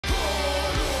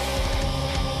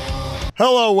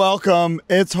Hello, welcome.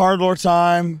 It's Hardlore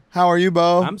time. How are you,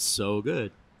 Bo? I'm so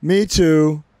good. Me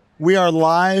too. We are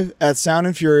live at Sound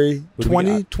and Fury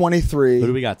 2023. Who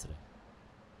do we got today?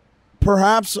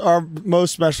 Perhaps our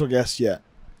most special guest yet.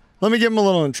 Let me give him a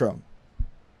little intro.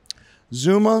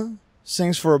 Zuma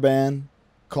sings for a band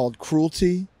called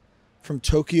Kruelty from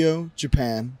Tokyo,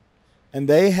 Japan. And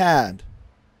they had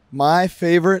my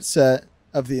favorite set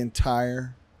of the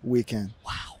entire weekend.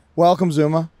 Wow. Welcome,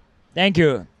 Zuma. Thank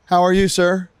you. How are you,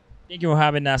 sir? Thank you for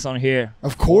having us on here.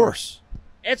 Of course.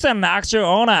 It's an actual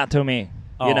honor to me.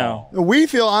 You know, we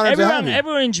feel honored to have you.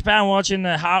 Everyone in Japan watching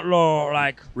the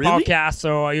Hardlore Really? podcast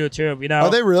or YouTube. You know,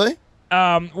 Are they really?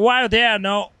 While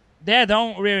they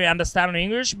don't really understand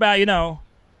English, but you know,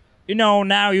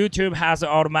 now YouTube has an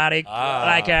automatic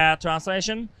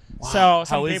translation. Wow. So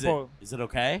some How is people. Is it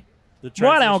okay? The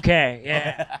Well, translation? okay,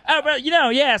 yeah.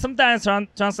 But sometimes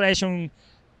translation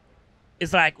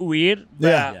is like weird.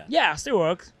 But yeah, still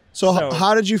works. So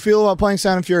how did you feel about playing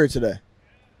Sound and Fury today?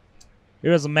 It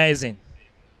was amazing.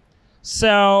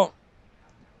 So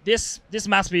this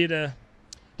must be the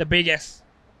biggest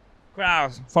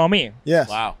crowd for me Yes.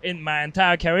 Wow. in my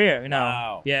entire career. You know.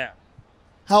 Wow. Yeah.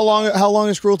 How long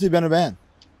has Kruelty been a band?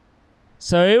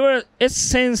 So it's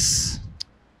since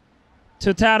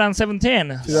 2017.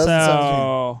 2017.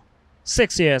 So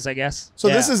 6 years, I guess. So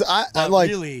yeah. this is But like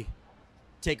really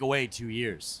take away 2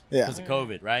 years Yeah. because of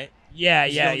COVID, right? Yeah,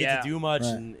 'Cause you yeah, don't get to do much,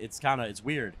 Right. and it's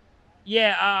weird.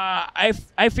 Yeah.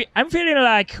 I'm feeling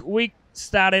like we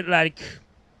started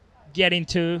getting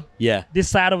to Yeah. this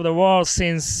side of the world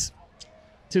since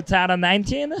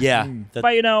 2019. Yeah. Mm.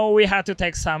 But we had to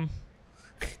take some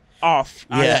off.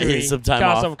 Yeah, actually, some time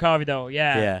because off. of COVID, though.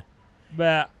 Yeah. Yeah.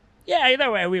 But yeah,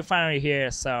 either way, we're finally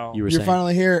here. So You were you're saying.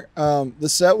 finally here. The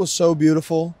set was so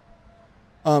beautiful.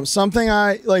 Something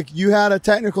you had a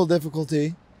technical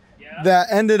difficulty yeah. that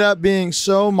ended up being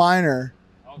so minor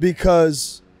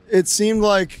because it seemed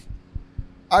like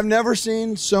I've never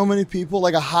seen so many people,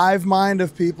 like a hive mind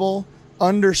of people,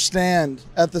 understand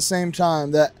at the same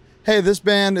time that, hey, this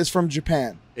band is from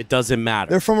Japan. It doesn't matter.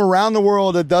 They're from around the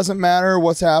world. It doesn't matter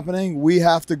what's happening. We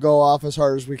have to go off as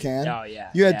hard as we can. Oh yeah.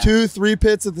 You had yeah. 2-3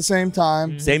 pits at the same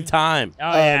time. Same time.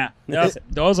 Oh yeah.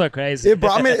 Those are crazy. It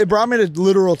brought me to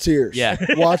literal tears. Yeah.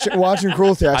 watching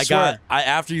Kruelty. I swear.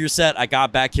 After your set, I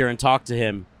got back here and talked to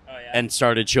him Oh, yeah. and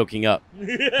started choking up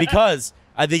because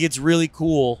I think it's really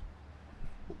cool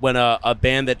when a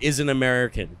band that isn't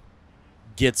American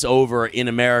gets over in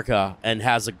America and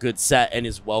has a good set and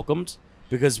is welcomed,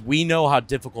 because we know how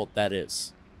difficult that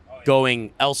is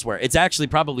going elsewhere. It's actually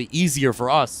probably easier for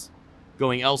us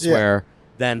going elsewhere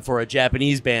than for a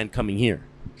Japanese band coming here.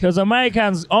 Because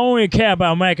Americans only care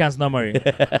about Americans normally.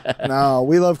 No,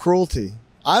 we love Kruelty.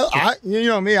 You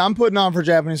know me. I'm putting on for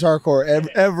Japanese hardcore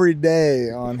every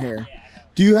day on here.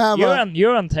 Do you have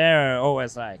you're on terror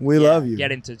always We love you.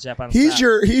 Get into Japan. He's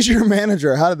style. your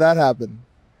manager. How did that happen?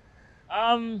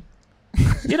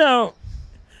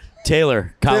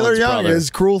 Taylor, Colin's Taylor Young brother.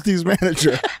 is Kruelty's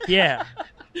manager. Yeah.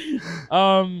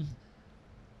 I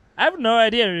have no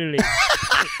idea really.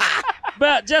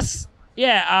 But just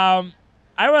I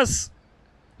was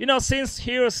since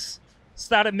he was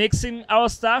started mixing our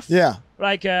stuff Yeah.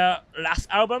 last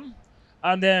album,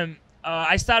 and then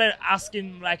I started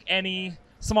asking any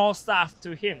small stuff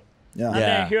to him. Yeah. And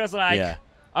then he was like,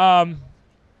 Yeah.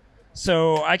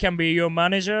 so I can be your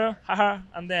manager, haha.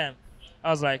 And then I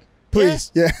was like,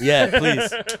 Please. Yeah. Yeah, please.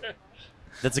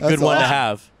 That's a good That's one to awesome.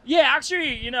 have. yeah,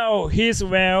 actually, he's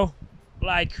well,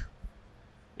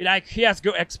 he has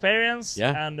good experience,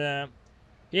 Yeah. and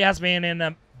he has been in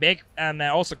a big and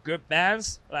also good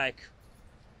bands like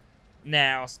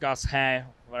now Scott's Hay,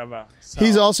 whatever. So,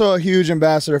 He's also a huge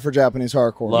ambassador for Japanese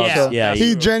hardcore. Loves- So yeah, he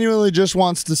he- genuinely just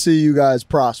wants to see you guys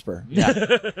prosper.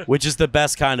 Yeah. Which is the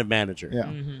best kind of manager. Yeah.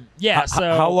 yeah. H-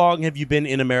 So how long have you been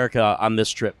in America on this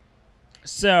trip?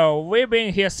 So we've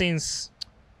been here since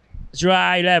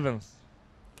July 11th.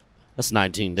 That's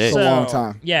 19 days. It's a So, long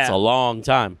time. Yeah, It's a long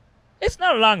time. it's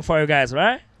not long for you guys,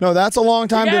 right? No, that's a long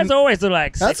time You guys to always do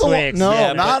like That's 6 a lo- weeks. no.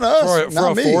 Yeah, not but us, For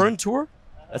not a me. foreign tour?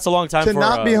 That's a long time to for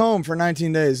not be home for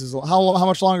 19 days. How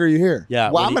much longer are you here? Yeah,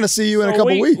 Well, what I'm do going to see you in a So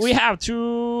couple weeks. We have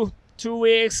two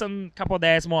weeks and a couple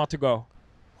days more to go.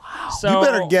 Wow. So You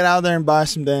better get out there and buy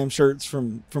some damn shirts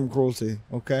from Kruelty,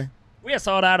 okay? we are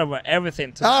sold out of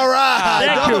everything tonight. All right.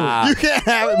 Thank Don't- you. You can't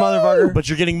have it, motherfucker. But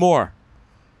you're getting more.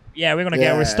 Yeah, we're gonna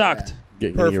Yeah, get restocked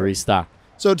Getting Perfect. restocked.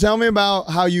 So tell me about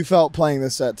how you felt playing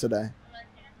this set today.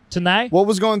 tonight. What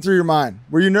was going through your mind?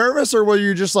 Were you nervous or were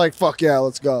you just like, fuck yeah,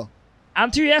 let's go?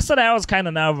 Until yesterday, I was kind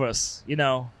of nervous.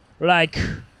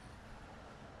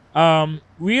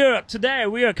 Today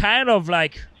we are kind of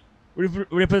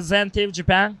representative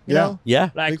Japan. You Yeah. know, Yeah.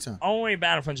 like Big time. only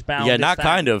band from Japan. Yeah, this not time.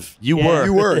 kind of. You Yeah. were.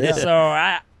 You were, yeah. So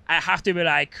I have to be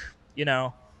like, you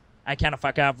know, I kind of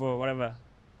fuck up or whatever.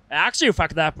 I actually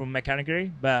fucked up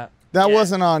mechanically, but That yeah.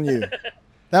 wasn't on you.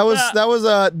 That was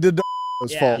the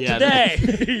d***'s fault. Yeah.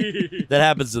 today. That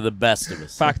happens to the best of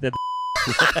us. Fuck the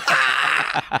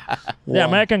Wow.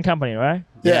 American company, right?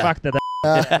 Yeah. Fuck the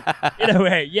Either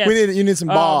way, yes. You need some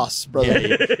boss, brother.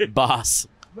 Yeah, boss.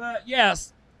 But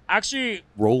yes, actually,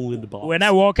 Roll into boss. when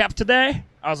I woke up today,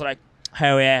 I was like,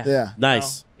 hell yeah. Yeah.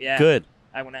 Nice. You know, yeah. Good.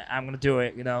 I'm gonna do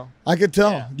it. You know. I could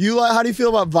tell. Yeah. How do you feel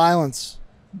about violence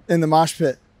in the mosh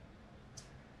pit?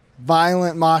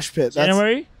 Violent mosh pit.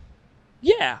 January.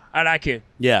 Yeah, I like it.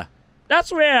 Yeah.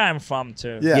 That's where I'm from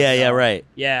too. Yeah. Yeah, right.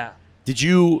 Yeah. Did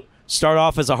you start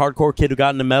off as a hardcore kid who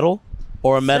got into metal?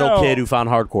 Or a metal So- kid who found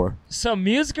hardcore? So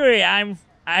musically, I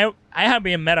have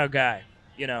been a metal guy.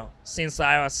 You know, since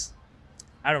I was,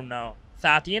 I don't know,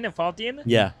 13 and 14.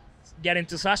 Yeah. Get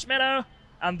into thrash metal,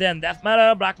 and then death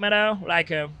metal, black metal,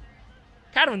 like a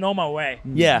kind of normal way.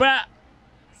 Yeah. But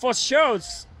for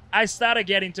shows, I started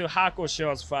getting to hardcore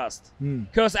shows first.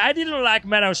 Because I didn't like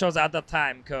metal shows at that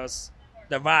time because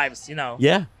the vibes, you know.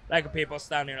 Yeah. Like people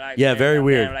standing like Yeah, very and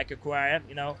weird. then, like a quiet,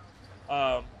 you know.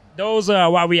 Those are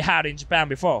what we had in Japan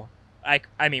before. Like,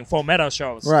 I mean, for metal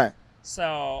shows. Right.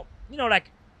 So, you know,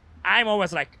 like, I'm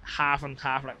always like half and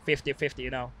half, like 50-50, you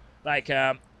know. Like,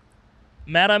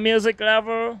 metal music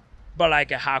level, but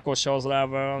like a hardcore shows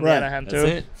level on the Right. other hand, That's too.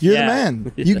 it. You're Yeah. the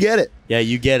man. You get it. Yeah,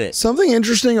 you get it. Something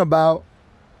interesting about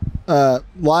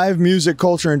live music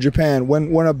culture in Japan.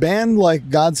 When a band like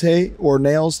God's Hate or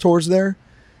Nails tours there,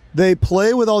 they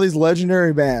play with all these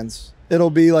legendary bands. It'll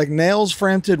be like Nails,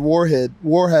 Frampted,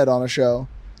 Warhead on a show.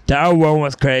 That one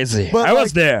was crazy. But I like,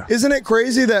 was there. Isn't it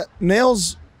crazy that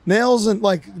Nails and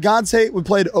like God's Hate would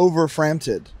played over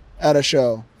Frampted at a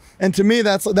show? And to me,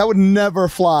 that would never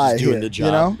fly Just doing here, the job.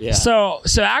 You know? Yeah. So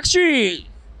actually,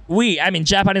 I mean,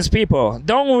 Japanese people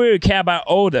don't really care about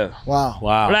order. Wow.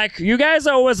 Wow. Like, you guys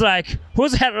are always like,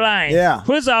 who's headline? Yeah.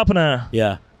 Who's opener?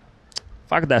 Yeah.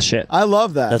 Fuck that shit. I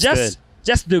love that. That's good.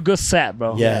 Just do good set,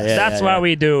 bro. Yeah, yeah, That's yeah, what yeah.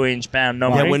 we do in Japan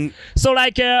normally. Yeah, when So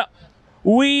like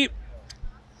we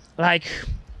like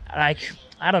I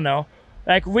don't know.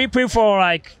 Like we prefer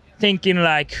like thinking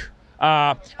like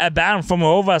a band from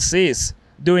overseas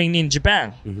doing in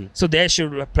Japan. Mm-hmm. So they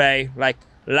should play like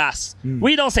last.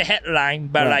 We don't say headline,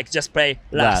 but Right. like just play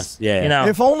last. Yeah, yeah. You know.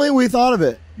 If only we thought of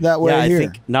it that way yeah, I here.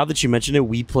 think now that you mention it,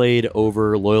 we played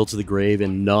over Loyal to the Grave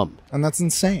and Numb. And that's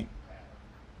insane.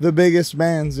 The biggest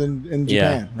bands in Japan.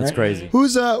 Yeah, that's right? crazy.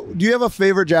 Who's do you have a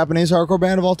favorite Japanese hardcore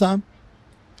band of all time?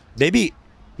 Maybe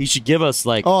he should give us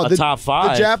like a the top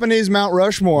five. The Japanese Mount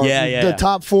Rushmore. Yeah, yeah, The yeah.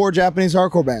 top 4 Japanese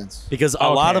hardcore bands. because a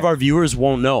lot Okay. of our viewers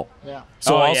won't know. Yeah.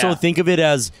 So Oh, also yeah. think of it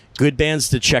as good bands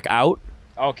to check out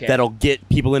Okay. that'll get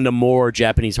people into more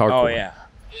Japanese hardcore. Oh yeah.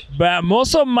 But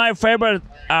most of my favorite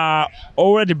are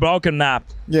already broken up.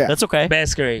 Yeah. That's okay.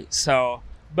 Basically. So,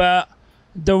 but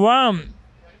the one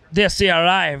they're still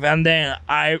alive, and then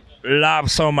I love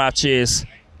so much is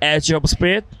Edge of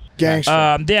Spirit.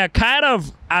 Gangster. They are kind of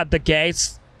at the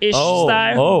gates ish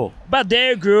style, Oh, but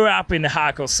they grew up in the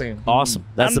hardcore scene, awesome.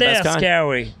 That's and the they best are kind.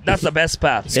 scary. That's the best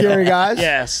part. Scary guys?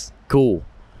 Yes. Cool.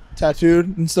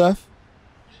 Tattooed and stuff?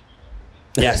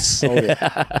 Yes. Oh,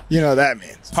 yeah. You know what that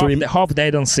means. Hope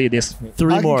they don't see this.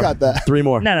 Three I can more. cut that. 3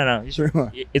 more. No. Three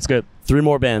more. It's good. 3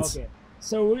 more bands. Okay.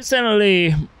 So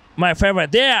recently, my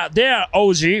favorite, they are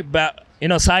OG, but you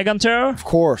know Saigon Terror. Of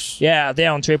course. Yeah,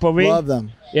 they're on Triple V. Love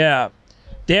them. Yeah,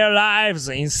 their lives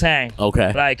insane.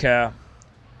 Okay. Like,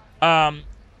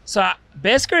 so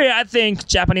basically, I think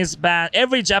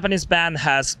every Japanese band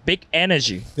has big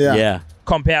energy Yeah. Yeah.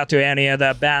 compared to any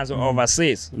other bands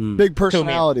overseas. Big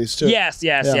personalities, too. Yes.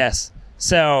 Yeah.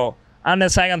 So, and the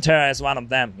Saigon Terror is one of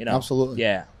them. You know. Absolutely.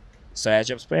 Yeah. So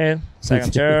Edge of Spirit, Saigon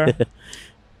Terror.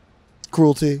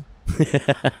 Cruelty.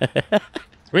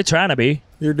 We're trying to be.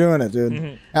 You're doing it,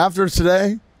 dude. After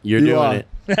today, You're you doing are. it.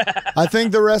 I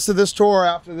think the rest of this tour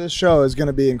after this show is going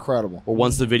to be incredible. Or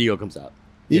once the video comes out.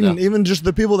 You know? Even just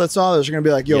the people that saw this are going to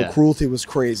be like, yo, Yeah. Cruelty was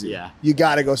crazy. Yeah. You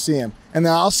got to go see him. And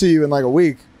then I'll see you in like a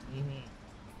week.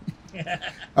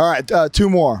 All right, 2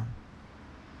 more.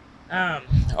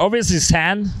 Obviously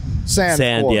Sand, Sand, of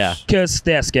Sand, course. yeah. because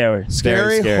they're scary. Scary,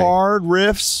 Very scary. hard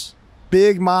riffs,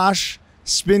 big mosh,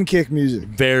 spin kick music.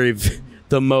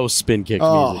 The most spin kick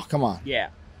Oh, music. come on. Yeah.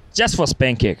 Just for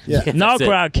spin kick. Yeah. No That's it.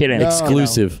 crowd killing. No.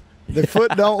 Exclusive. The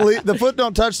foot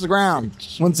don't touch the ground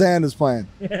when Sand is playing.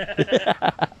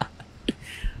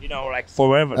 You know, like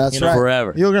forever. That's you know? right.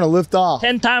 Forever. You're going to lift off.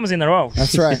 10 times in a row.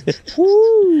 That's right.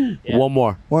 Yeah. One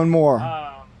more. One more.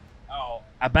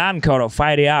 a band called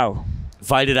Fight It Out.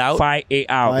 Fight It Out. Fight It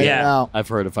Out. Fight It yeah. Out. I've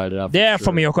heard of Fight It Out. for They're sure.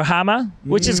 from Yokohama,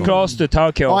 which is close to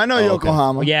Tokyo. Oh, I know okay.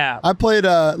 Yokohama. Yeah. I played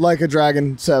Like a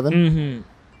Dragon 7. Mm-hmm.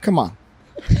 Come on.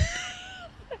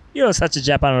 You're such a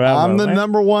Japan rebel. I'm the man.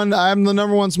 number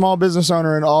one small business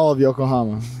owner in all of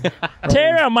Yokohama.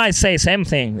 Taylor might say same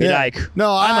thing. Be Yeah. like,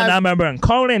 No, I'm a number one.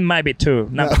 Colin might be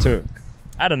number two.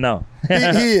 I don't know. he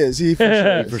is. He for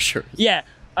sure is. For sure. Yeah.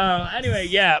 Anyway,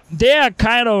 yeah, they are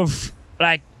kind of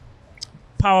like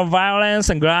power violence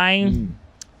and grind,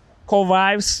 cool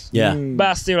vibes. Yeah.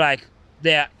 But still, like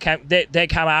they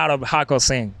come out of hardcore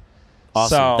scene.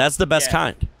 Awesome. So, That's the best yeah.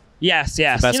 kind. Yes.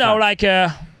 best You know, kind.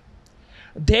 like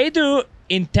they do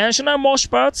intentional mosh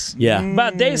parts, Yeah.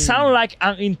 but they sound like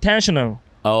unintentional,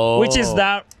 Oh. which is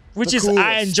I coolest.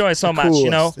 enjoy so The much. You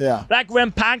know, coolest, yeah. like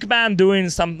when punk band doing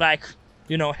some like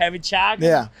heavy chag,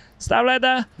 Yeah. stuff like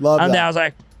that. Love and that. then I was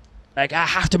like I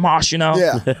have to mosh,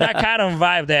 Yeah. that kind of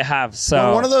vibe they have. So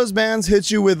When one of those bands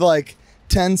hits you with like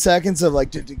 10 seconds of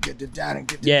like get it down and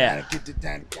get it Yeah. down and get it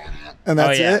down, and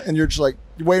that's yeah. it, and you're just like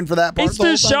you're waiting for that part. it's the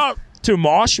whole too time? short to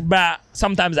mosh, but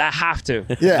sometimes I have to.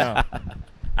 Yeah,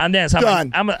 And then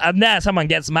someone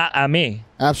gets mad at me.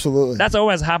 absolutely. That's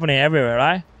always happening everywhere,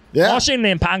 right? Yeah. Moshing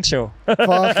in punk show. Fuck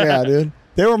yeah, dude.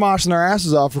 They were moshing their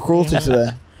asses off for Cruelty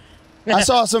today. I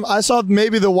saw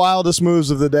maybe the wildest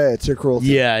moves of the day to Cruelty.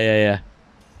 Yeah.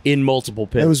 In multiple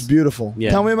pits. It was beautiful.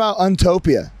 Yeah. Tell me about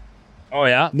Untopia, Oh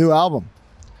yeah, new album.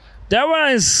 that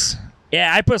one is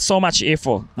I put so much effort.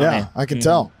 on Yeah, it. I can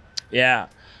tell. Yeah.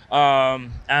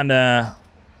 And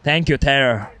thank you,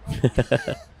 Taylor.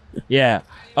 Yeah.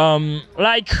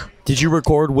 Like Did you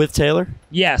record with Taylor?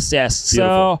 yes.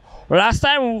 Beautiful. So last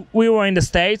time we were in the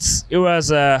States, it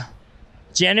was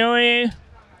January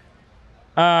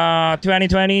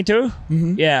 2022.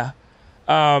 Yeah.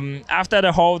 After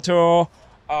the whole tour,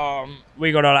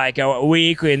 we got like a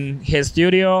week in his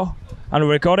studio and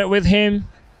recorded with him,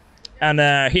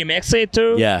 and he mixed it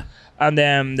too. Yeah. And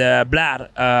then the Blood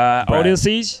audio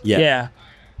siege. Yeah.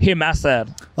 He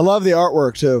mastered. I love the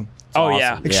artwork too. Oh awesome.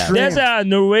 yeah. Extreme. There's a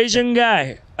Norwegian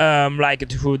guy, like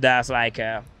who does like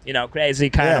crazy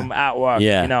kind of artwork.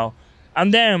 Yeah.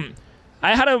 And then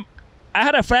I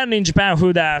had a friend in Japan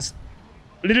who does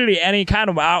literally any kind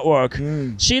of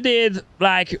artwork. She did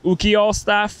like ukiyo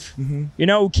stuff.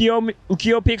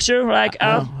 Ukiyo picture like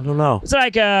art. I don't know. It's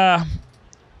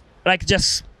like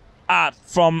just art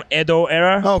from Edo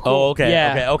era. Oh, cool. Oh, okay.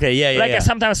 Yeah. Okay. Yeah. Like yeah.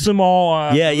 sometimes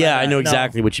sumo. Yeah, I know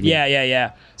exactly what you mean.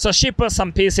 Yeah. So she put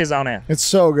some pieces on it. It's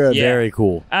so good. Yeah. Very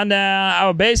cool. And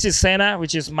our bassist Sena,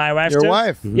 which is my wife Your too.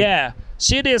 wife. Yeah.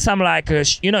 She did some like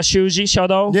shuji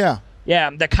shodo. Yeah. Yeah,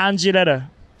 the kanji letter.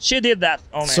 She did that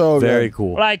on it. So Very good.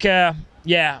 cool. Like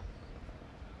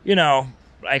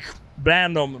like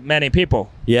blend of many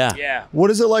people. Yeah. Yeah. What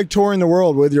is it like touring the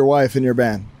world with your wife and your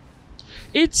band?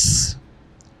 It's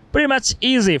pretty much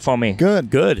easy for me. Good.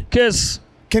 Good. Because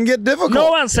Can get difficult.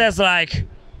 no one says like,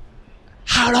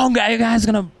 how long are you guys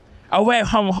gonna away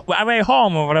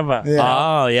home or whatever? Yeah.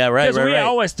 Oh, yeah. Right. Because we're Right.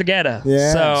 always together.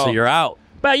 Yeah. So you're out.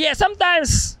 But yeah,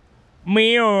 sometimes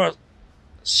me or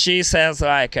she says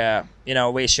like,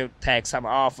 we should take some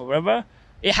off or whatever.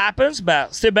 It happens,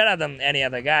 but still better than any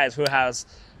other guys who has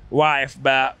wife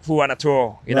but who want to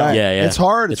tour. You know, Right. Yeah. It's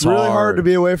hard. It's really hard hard. to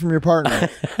be away from your partner.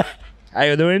 how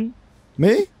you doing?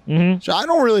 Me? Mm-hmm. I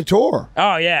don't really tour.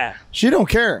 Oh yeah, She don't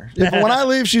care. When I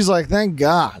leave, she's like, "Thank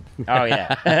God." oh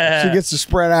yeah. She gets to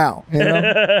spread out. You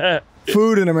know,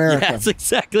 food in America. That's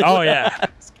exactly. Oh what- yeah.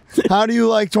 How do you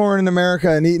like touring in America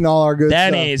and eating all our good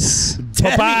stuff? Denny's,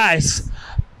 Popeyes,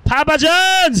 Papa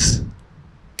John's.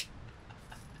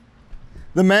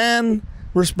 The man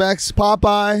respects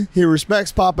Popeye. He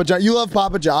respects Papa John. You love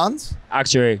Papa John's?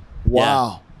 Actually,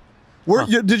 Wow.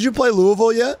 Did you play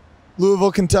Louisville yet?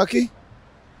 Louisville, Kentucky?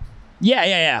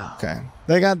 yeah. Okay.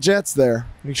 They got Jets there.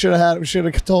 We should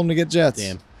have told them to get Jets.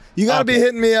 Damn. You got to be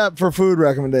hitting me up for food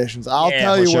recommendations. I'll Yeah,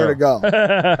 tell for you where sure.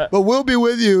 to go. But we'll be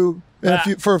with you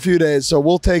for a few days, so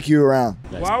we'll take you around.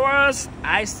 What was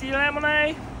iced tea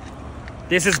lemonade?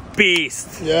 This is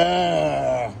beast.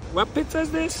 Yeah. What pizza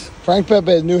is this? Frank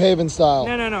Pepe's New Haven style.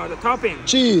 No, the topping.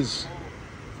 Cheese.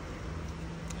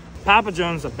 Papa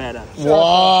John's are better. Wow.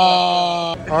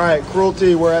 All right,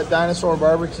 Cruelty. We're at Dinosaur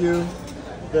Barbecue.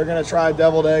 They're gonna try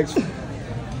deviled eggs.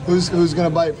 Who's gonna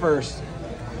bite first?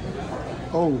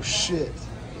 Oh shit.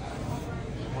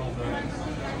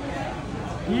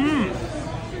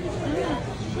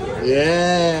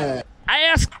 Yeah. I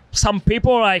asked some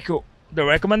people like the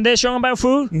recommendation about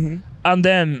food, and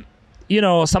then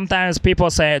sometimes people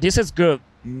say this is good,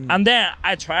 and then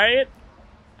I try it.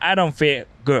 I don't feel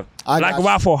good, I like got you.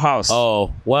 Waffle House.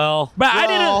 Oh, well. But I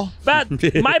Well, didn't.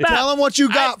 But my bad. Tell them what you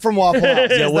got from Waffle House.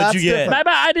 Yeah, what'd That's you get? different. My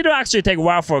bad. I didn't actually take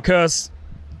waffle because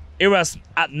it was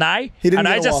at night. He didn't and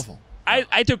get I a just waffle.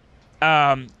 I took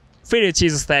Philly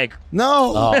cheesesteak.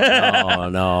 No. Oh, no,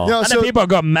 no. No, And so then people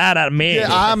got mad at me. yeah,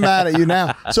 I'm mad at you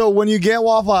now. So when you get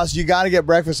Waffle House, you got to get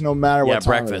breakfast no matter Yeah, what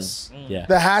time breakfast. it is. Yeah.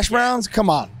 The hash browns, come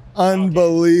on.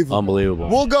 Unbelievable. Unbelievable.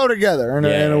 We'll go together in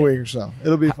Yeah. a week or so.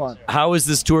 It'll be fun. How has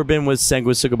this tour been with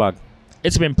Sangwa Sukabog?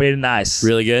 It's been pretty nice.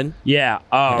 Really good? Yeah.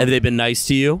 Have they been nice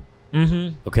to you?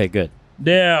 Mm-hmm. Okay, good.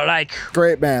 They're like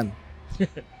Great band.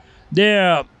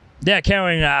 they're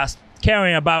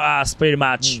caring about us pretty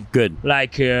much. Good.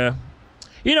 Like we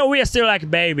are still like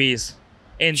babies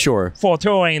in Sure. for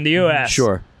touring in the US.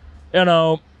 Sure.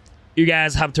 You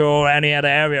guys have to tour any other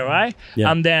area, right?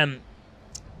 Yeah. And then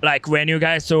like when you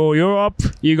guys to Europe,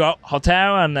 you got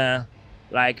hotel and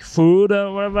like food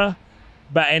or whatever.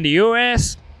 But in the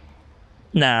US,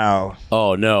 no,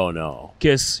 Oh, no.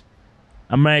 because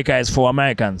America is for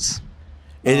Americans.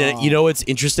 And then, you know what's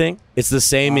interesting? It's the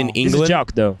same in It's a England.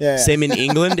 joke, though. Yeah. Same in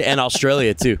England and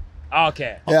Australia, too.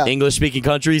 Okay. Yeah. English-speaking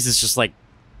countries, it's just like,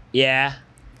 Yeah.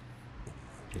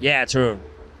 Yeah, true.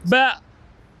 But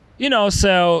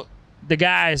so the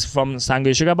guys from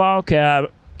Sangui Sugar Bar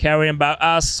caring about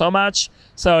us so much,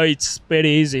 so it's pretty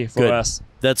easy for good. us.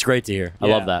 That's great to hear. I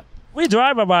Yeah. love that. We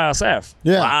drive by ourselves.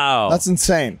 Yeah. Wow. That's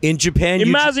insane. In Japan,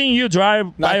 Imagine you drive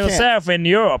No, I by can't. yourself in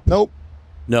Europe. Nope.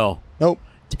 No. Nope.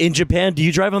 In Japan, do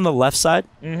you drive on the left side?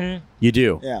 Mm-hmm. You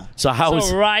do. Yeah. So how is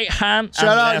So right hand. Shout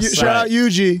and out, left shout out side.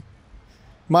 Yuji,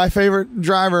 my favorite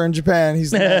driver in Japan.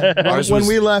 He's the man. Ours when was-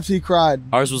 we left, he cried.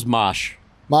 ours was Mosh?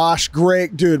 Mosh,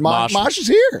 great dude. Mosh, Mosh. Mosh is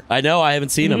here. I know. I haven't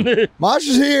seen him. Mosh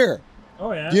is here.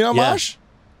 Oh yeah. Do you know Yeah. Mosh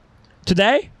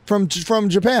Today? from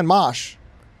Japan? Mosh,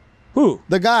 Who?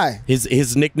 the guy.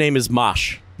 His nickname is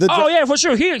Mosh. The Oh yeah, for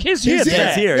sure. He's here. He's here. today.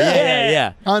 He's here. Yeah.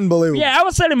 Yeah. Unbelievable. Yeah, I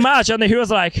was telling March, and then he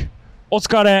was like,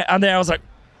 "Otsukare," and then I was like,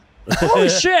 "Holy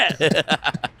shit,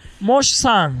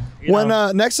 Mosh-san." You When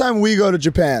know? next time we go to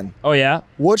Japan, Oh yeah.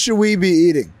 what should we be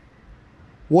eating?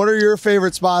 What are your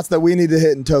favorite spots that we need to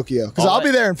hit in Tokyo? Because I'll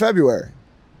be there in February.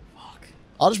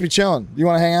 I'll just be chilling. You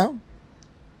want to hang out?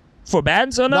 For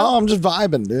bands or No, no? I'm just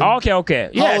vibing, dude. Okay.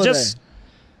 Yeah, Holiday. just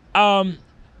I'm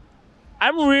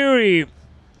really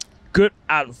good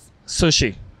at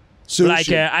sushi.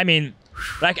 Sushi.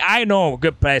 Like I know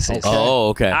good places. Okay. Oh,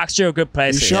 okay. Actual good you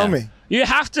places. show yeah. me. You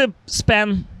have to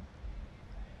spend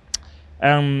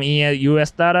in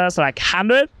US dollars like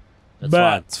 100. That's but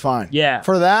fine. It's fine. yeah,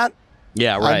 For that,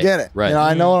 Yeah, right. I get it. Right. You know,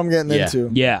 I know what I'm getting Yeah. into.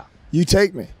 yeah. You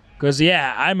take me. Cause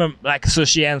I'm a like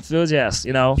sushi enthusiast,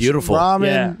 Beautiful. Ramen,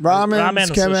 Yeah. ramen, Ramen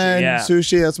and sushi, sushi, yeah.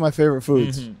 sushi. That's my favorite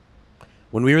foods. Mhm.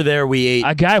 When we were there, we ate.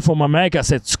 A guy from America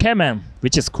said tsukemen,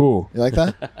 which is cool. You like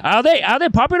that? Are they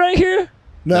popular here?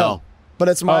 No. but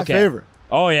it's my Okay. favorite.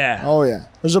 Oh yeah. Oh yeah.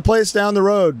 There's a place down the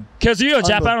road. Cause you're a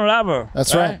Japan lover.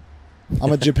 That's right.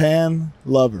 I'm a Japan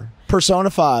lover. Persona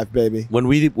 5, baby. When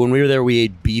we were there, we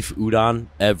ate beef udon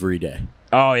every day.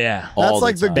 Oh yeah. All That's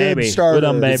like the time. good Baby. starter.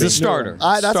 Udon baby. It's a starter.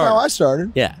 That's Starter. how I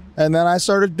started. Yeah. And then I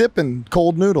started dipping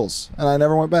cold noodles, and I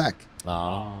never went back.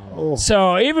 Oh. Oh.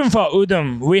 So even for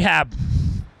udon, we have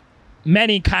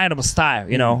many kind of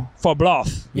style. For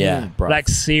broth, Yeah. Bro. like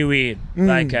seaweed,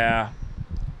 like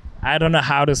I don't know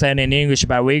how to say it in English,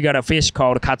 but we got a fish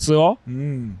called katsuo,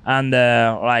 and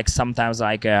like sometimes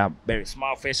like a very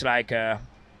small fish like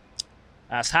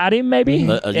sardine maybe.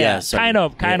 yeah, sardine.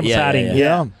 kind of Yeah, sardine. yeah,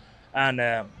 Yeah. Yeah.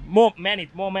 And more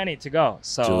many to go.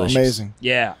 So Delicious. Amazing.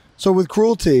 yeah. So with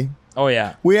Kruelty, Oh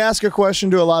yeah. we ask a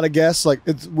question to a lot of guests, like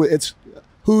it's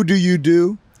who do you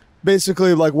do?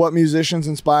 Basically, like what musicians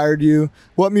inspired you?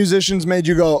 What musicians made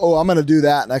you go, oh, I'm gonna do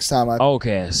that next time I.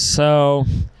 Okay, so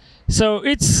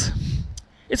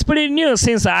it's pretty new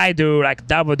since I do like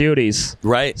double duties.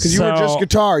 Right. Because you were just So-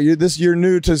 guitar. You're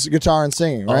new to guitar and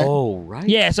singing, right? Oh, right.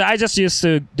 Yeah, so I just used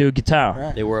to do guitar,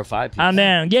 Right. They were a 5-piece. and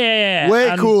then yeah. Way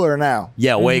and, cooler now.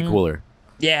 Yeah, way cooler.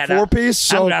 Yeah, 4-piece,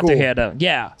 so I'm glad cool. to hear that.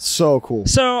 Yeah. So cool.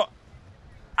 So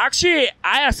actually,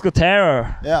 I asked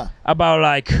Tara Yeah. about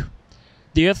like,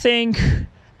 do you think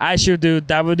I should do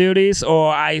double duties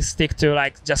or I stick to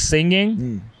like just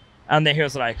singing? And then he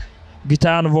was like,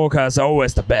 guitar and vocal is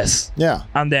always the best. Yeah.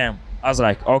 And then I was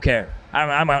like, okay,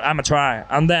 I'm a try.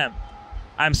 And then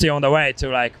I'm still on the way to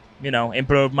like,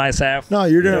 improve myself. No,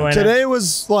 you're doing. Doing it. Today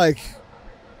was like,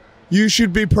 you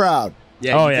should be proud.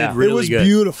 Yeah, Oh, you yeah. did really it was good.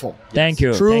 beautiful. Thank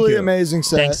you. Truly thank you. amazing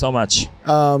set. Thanks so much.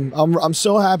 I'm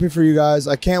so happy for you guys.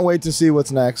 I can't wait to see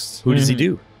what's next. Who does he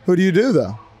do? Who do you do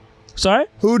though? Sorry?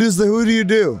 Who do you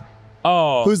do?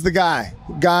 Oh. Who's the guy?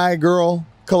 Guy, girl,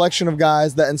 collection of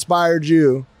guys that inspired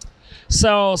you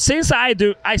So since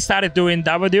I started doing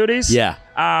double duties. Yeah.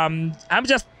 I'm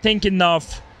just thinking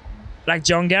of like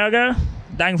John Gallagher,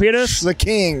 Dying Fetus, The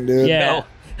king, dude. Yeah. No,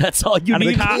 that's all you and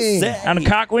need to king. say. and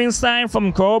Cock Winstein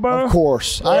from Cobra. Of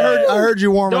course. I heard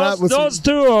you warming up with Those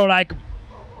two are like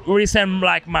recent,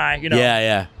 like my, you know.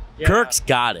 Yeah. Kirk's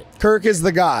got it. Kirk is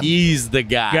the god. He's the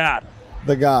guy. God.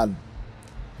 The god.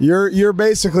 You're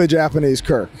basically Japanese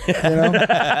Kirk. You know?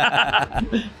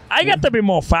 I got to be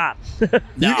more fat. You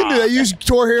can do that. You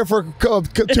tour here for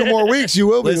 2 more weeks. You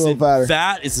will be a Listen, little fatter.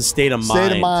 fat is a state of mind.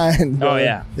 State of mind. Oh, brother.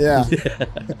 yeah. Yeah.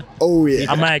 Oh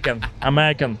yeah.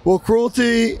 American. Well,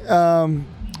 Kruelty,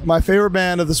 my favorite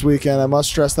band of this weekend. I must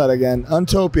stress that again.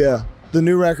 Untopia. The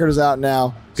new record is out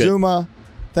now. Good. Zuma,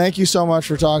 thank you so much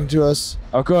for talking to us.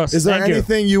 Of course. Is there Thank you.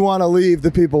 anything you want to leave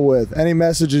the people with? Any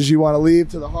messages you want to leave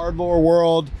to the hardlore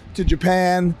world, to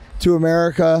Japan, to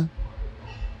America?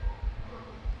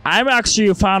 I'm actually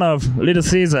a fan of Little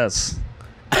Caesars.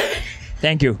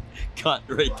 Thank you. Cut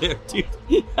right there, dude.